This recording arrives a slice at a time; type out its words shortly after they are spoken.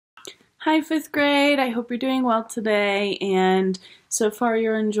Hi, fifth grade. I hope you're doing well today. And so far,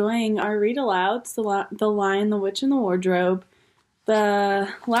 you're enjoying our read alouds, The Lion, the Witch, and the Wardrobe.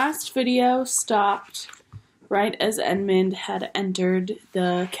 The last video stopped right as Edmund had entered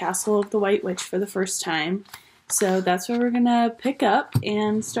the castle of the White Witch for the first time. So that's where we're going to pick up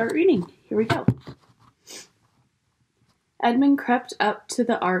and start reading. Here we go. Edmund crept up to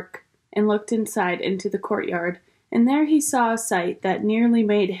the ark and looked inside into the courtyard. And there he saw a sight that nearly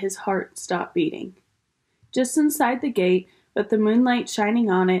made his heart stop beating. Just inside the gate, with the moonlight shining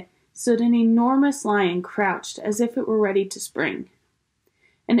on it, stood an enormous lion crouched as if it were ready to spring.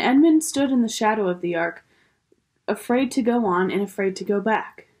 And Edmund stood in the shadow of the ark, afraid to go on and afraid to go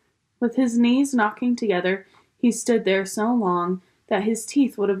back. With his knees knocking together, he stood there so long that his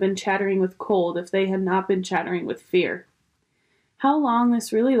teeth would have been chattering with cold if they had not been chattering with fear. How long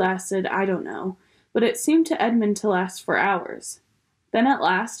this really lasted, I don't know. But it seemed to Edmund to last for hours. Then at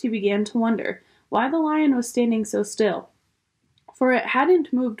last he began to wonder why the lion was standing so still, for it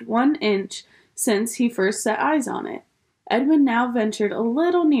hadn't moved 1 inch since he first set eyes on it. Edmund now ventured a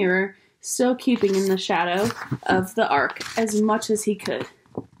little nearer, still keeping in the shadow of the ark as much as he could.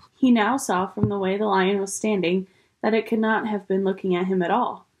 He now saw from the way the lion was standing that it could not have been looking at him at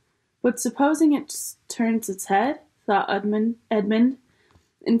all. But supposing it turns its head, thought Edmund.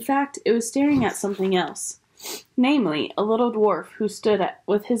 In fact, it was staring at something else, namely, a little dwarf who stood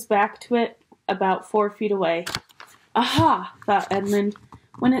with his back to it about 4 feet away. Aha, thought Edmund.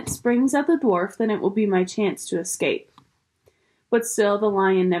 When it springs at the dwarf, then it will be my chance to escape. But still the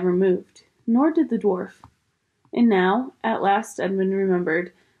lion never moved, nor did the dwarf. And now, at last Edmund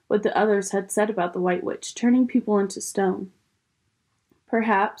remembered what the others had said about the White Witch, turning people into stone.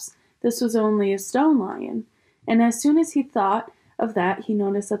 Perhaps this was only a stone lion, and as soon as he thought of that, he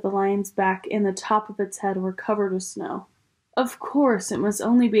noticed that the lion's back and the top of its head were covered with snow. Of course, it must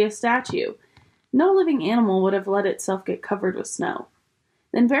only be a statue. No living animal would have let itself get covered with snow.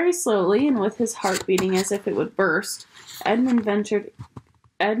 Then very slowly, and with his heart beating as if it would burst, Edmund ventured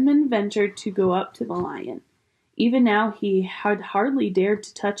to go up to the lion. Even now he had hardly dared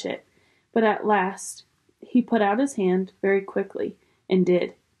to touch it, but at last he put out his hand very quickly, and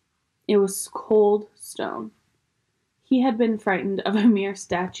did. It was cold stone. He had been frightened of a mere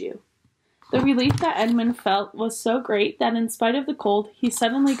statue. The relief that Edmund felt was so great that in spite of the cold, he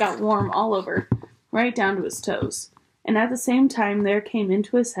suddenly got warm all over, right down to his toes. And at the same time there came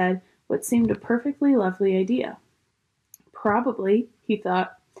into his head what seemed a perfectly lovely idea. Probably, he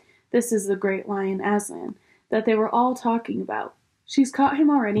thought, this is the great lion Aslan, that they were all talking about. She's caught him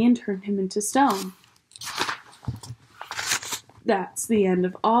already and turned him into stone. That's the end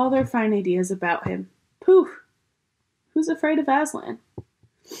of all their fine ideas about him. Poof! Who's afraid of Aslan?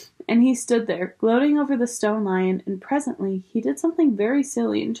 And he stood there, gloating over the stone lion, and presently he did something very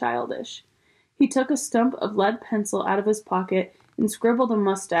silly and childish. He took a stump of lead pencil out of his pocket and scribbled a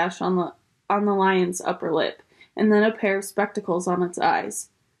mustache on the lion's upper lip, and then a pair of spectacles on its eyes.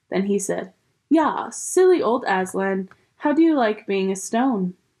 Then he said, "Yah, silly old Aslan, how do you like being a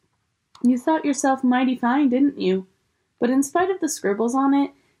stone? You thought yourself mighty fine, didn't you?" But in spite of the scribbles on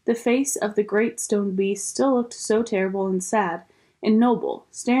it, the face of the great stone beast still looked so terrible and sad and noble,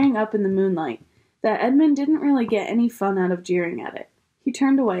 staring up in the moonlight, that Edmund didn't really get any fun out of jeering at it. He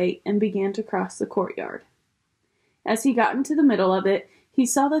turned away and began to cross the courtyard. As he got into the middle of it, he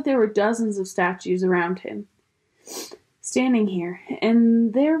saw that there were dozens of statues around him, standing here,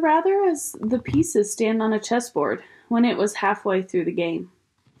 and they're rather as the pieces stand on a chessboard when it was halfway through the game.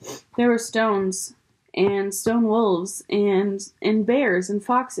 There were stones and stone wolves, and bears and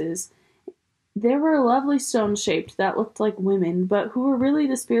foxes. There were lovely stones shaped that looked like women, but who were really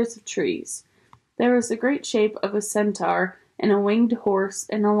the spirits of trees. There was the great shape of a centaur, and a winged horse,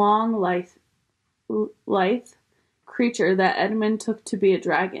 and a long, lithe creature that Edmund took to be a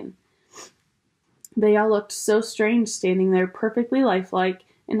dragon. They all looked so strange standing there, perfectly lifelike,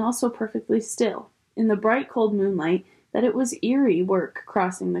 and also perfectly still, in the bright cold moonlight, that it was eerie work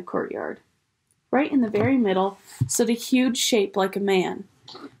crossing the courtyard. Right in the very middle stood a huge shape like a man,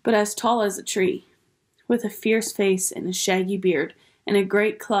 but as tall as a tree, with a fierce face and a shaggy beard, and a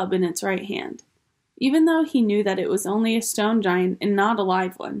great club in its right hand. Even though he knew that it was only a stone giant and not a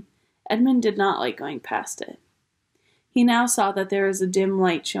live one, Edmund did not like going past it. He now saw that there was a dim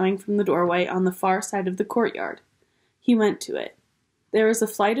light showing from the doorway on the far side of the courtyard. He went to it. There was a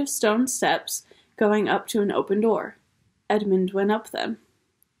flight of stone steps going up to an open door. Edmund went up them.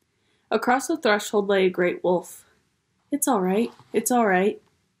 Across the threshold lay a great wolf. It's all right,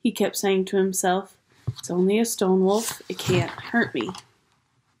 he kept saying to himself. It's only a stone wolf, it can't hurt me.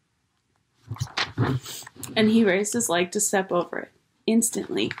 And he raised his leg to step over it.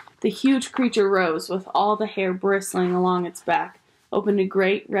 Instantly, the huge creature rose with all the hair bristling along its back, opened a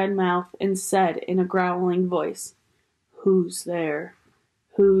great red mouth, and said in a growling voice, "Who's there?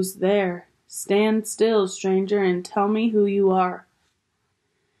 Who's there? Stand still, stranger, and tell me who you are."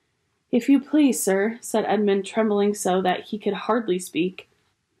 "If you please, sir," said Edmund, trembling so that he could hardly speak,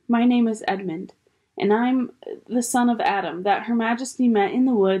 "my name is Edmund, and I'm the son of Adam that Her Majesty met in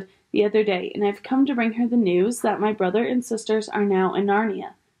the wood the other day, and I've come to bring her the news that my brother and sisters are now in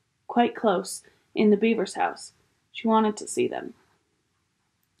Narnia, quite close, in the beaver's house. She wanted to see them."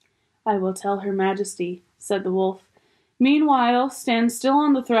 "I will tell Her Majesty," said the wolf. "Meanwhile, stand still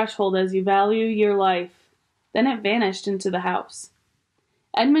on the threshold as you value your life." Then it vanished into the house.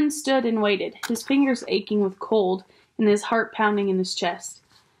 Edmund stood and waited, his fingers aching with cold and his heart pounding in his chest.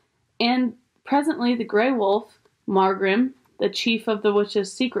 And presently the grey wolf, Margrim, the chief of the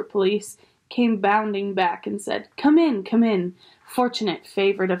witches' secret police, came bounding back and said, come in, fortunate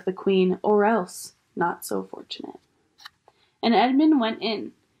favourite of the queen, or else not so fortunate." And Edmund went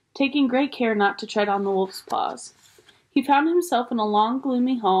in, taking great care not to tread on the wolf's paws. He found himself in a long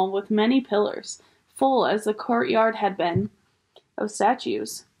gloomy hall with many pillars, full as the courtyard had been of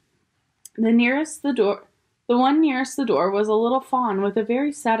statues. The one nearest the door was a little fawn with a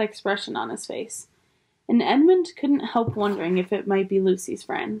very sad expression on his face, and Edmund couldn't help wondering if it might be Lucy's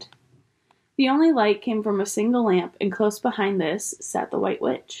friend. The only light came from a single lamp, and close behind this sat the White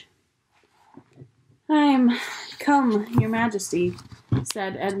Witch. "I'm come, your Majesty,"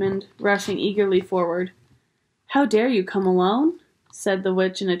 said Edmund, rushing eagerly forward. "How dare you come alone?" said the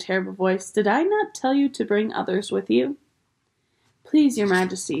witch in a terrible voice. "Did I not tell you to bring others with you?" "Please, your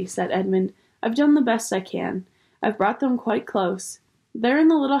Majesty," said Edmund, "I've done the best I can. I've brought them quite close. They're in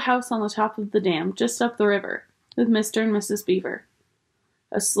the little house on the top of the dam, just up the river, with Mr. and Mrs. Beaver."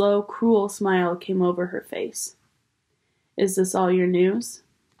 A slow, cruel smile came over her face. "Is this all your news?"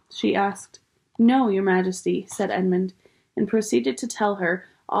 she asked. "No, your Majesty," said Edmund, and proceeded to tell her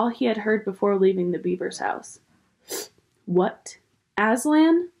all he had heard before leaving the beaver's house. "What?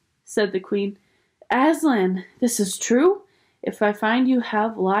 Aslan?" said the queen. "Aslan! This is true? If I find you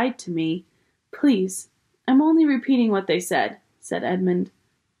have lied to me, please, I'm only repeating what they said," said Edmund.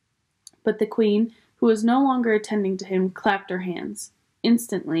 But the queen, who was no longer attending to him, clapped her hands.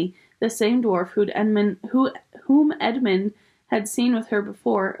 Instantly, the same dwarf whom Edmund had seen with her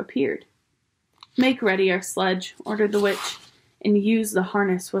before appeared. "Make ready our sledge," ordered the witch, "and use the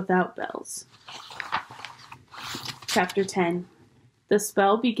harness without bells." Chapter 10. The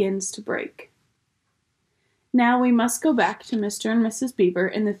spell begins to break. Now we must go back to Mr. and Mrs. Beaver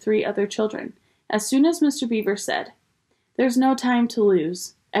and the 3 other children. As soon as Mr. Beaver said, "There's no time to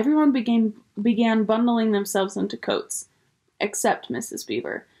lose," everyone began bundling themselves into coats, except Mrs.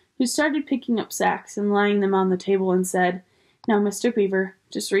 Beaver, who started picking up sacks and laying them on the table and said, "Now, Mr. Beaver,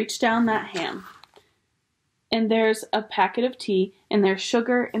 just reach down that ham. And there's a packet of tea, and there's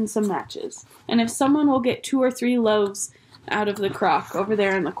sugar and some matches. And if someone will get 2 or 3 loaves out of the crock over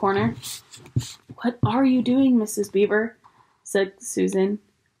there in the corner." "What are you doing, Mrs. Beaver?" said Susan.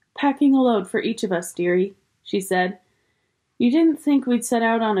 "Packing a load for each of us, dearie," she said. "You didn't think we'd set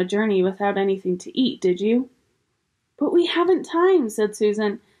out on a journey without anything to eat, did you?" "But we haven't time," said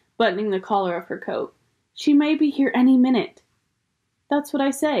Susan, buttoning the collar of her coat. "She may be here any minute." "That's what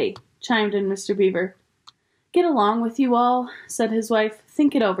I say," chimed in Mr. Beaver. "Get along with you all," said his wife.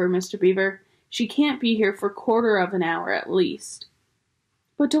 "Think it over, Mr. Beaver. She can't be here for quarter of an hour at least."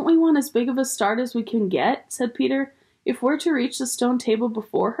 "But don't we want as big of a start as we can get?" said Peter. "If we're to reach the stone table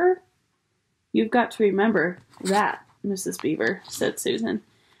before her?" "You've got to remember that, Mrs. Beaver," said Susan.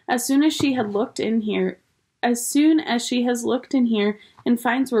 As soon as she has looked in here and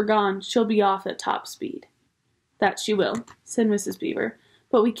finds we're gone, she'll be off at top speed." "That she will," said Mrs. Beaver.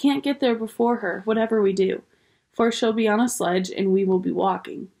 "But we can't get there before her, whatever we do, for she'll be on a sledge and we will be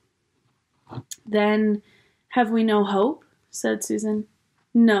walking." "Then, have we no hope?" said Susan.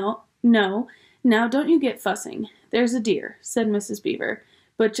 No. Now don't you get fussing. There's a dear," said Mrs. Beaver.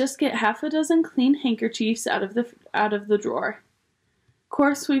 "But just get half a dozen clean handkerchiefs out of the drawer.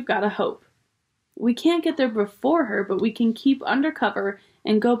 Course we've got a hope. We can't get there before her, but we can keep under cover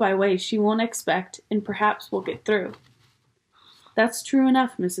and go by way she won't expect, and perhaps we'll get through." "That's true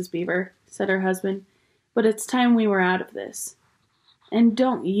enough, Mrs. Beaver," said her husband. "But it's time we were out of this. And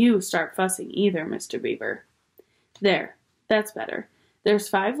don't you start fussing either, Mr. Beaver. There, that's better. There's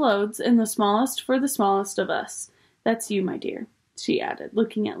 5 loads, and the smallest for the smallest of us. That's you, my dear," she added,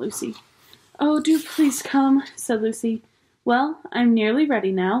 looking at Lucy. "Oh, do please come," said Lucy. "Well, I'm nearly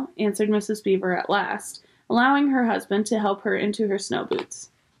ready now," answered Mrs. Beaver at last, allowing her husband to help her into her snow boots.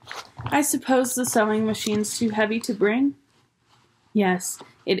 "I suppose the sewing machine's too heavy to bring?" "Yes,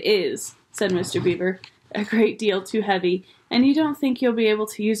 it is," said Mr. Beaver. "A great deal too heavy, and you don't think you'll be able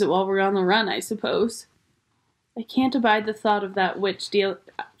to use it while we're on the run, I suppose?" "I can't abide the thought of that witch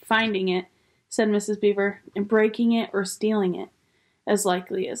finding it," said Mrs. Beaver, "and breaking it or stealing it, as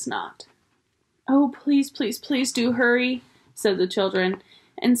likely as not." "Oh, please, please, please do hurry," said the children,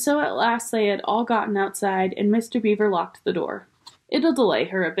 and so at last they had all gotten outside, and Mr. Beaver locked the door. "It'll delay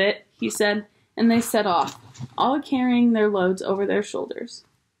her a bit," he said, and they set off, all carrying their loads over their shoulders.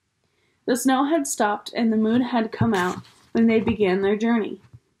 The snow had stopped and the moon had come out when they began their journey.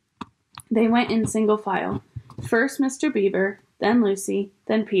 They went in single file. First Mr. Beaver, then Lucy,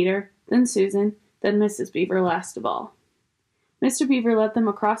 then Peter, then Susan, then Mrs. Beaver last of all. Mr. Beaver led them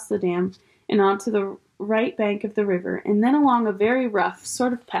across the dam and onto the right bank of the river, and then along a very rough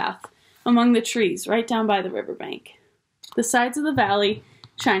sort of path among the trees right down by the river bank. The sides of the valley,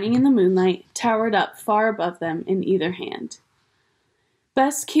 shining in the moonlight, towered up far above them in either hand.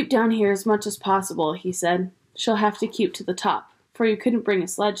 "Best keep down here as much as possible," he said. "She'll have to keep to the top, for you couldn't bring a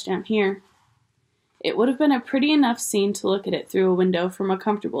sledge down here." It would have been a pretty enough scene to look at it through a window from a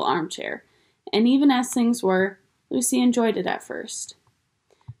comfortable armchair, and even as things were, Lucy enjoyed it at first.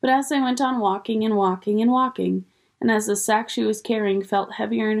 But as they went on walking and walking and walking, and as the sack she was carrying felt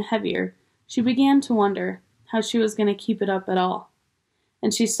heavier and heavier, she began to wonder how she was going to keep it up at all.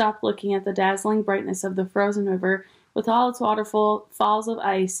 And she stopped looking at the dazzling brightness of the frozen river with all its waterfalls of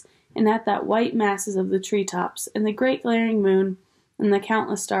ice, and at that white masses of the treetops, and the great glaring moon, and the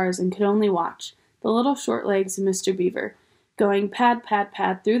countless stars, and could only watch the little short legs of Mr. Beaver going pad, pad,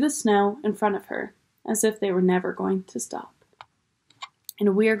 pad through the snow in front of her, as if they were never going to stop.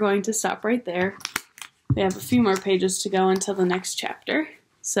 And we are going to stop right there. We have a few more pages to go until the next chapter.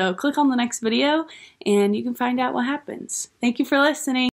 So click on the next video, and you can find out what happens. Thank you for listening.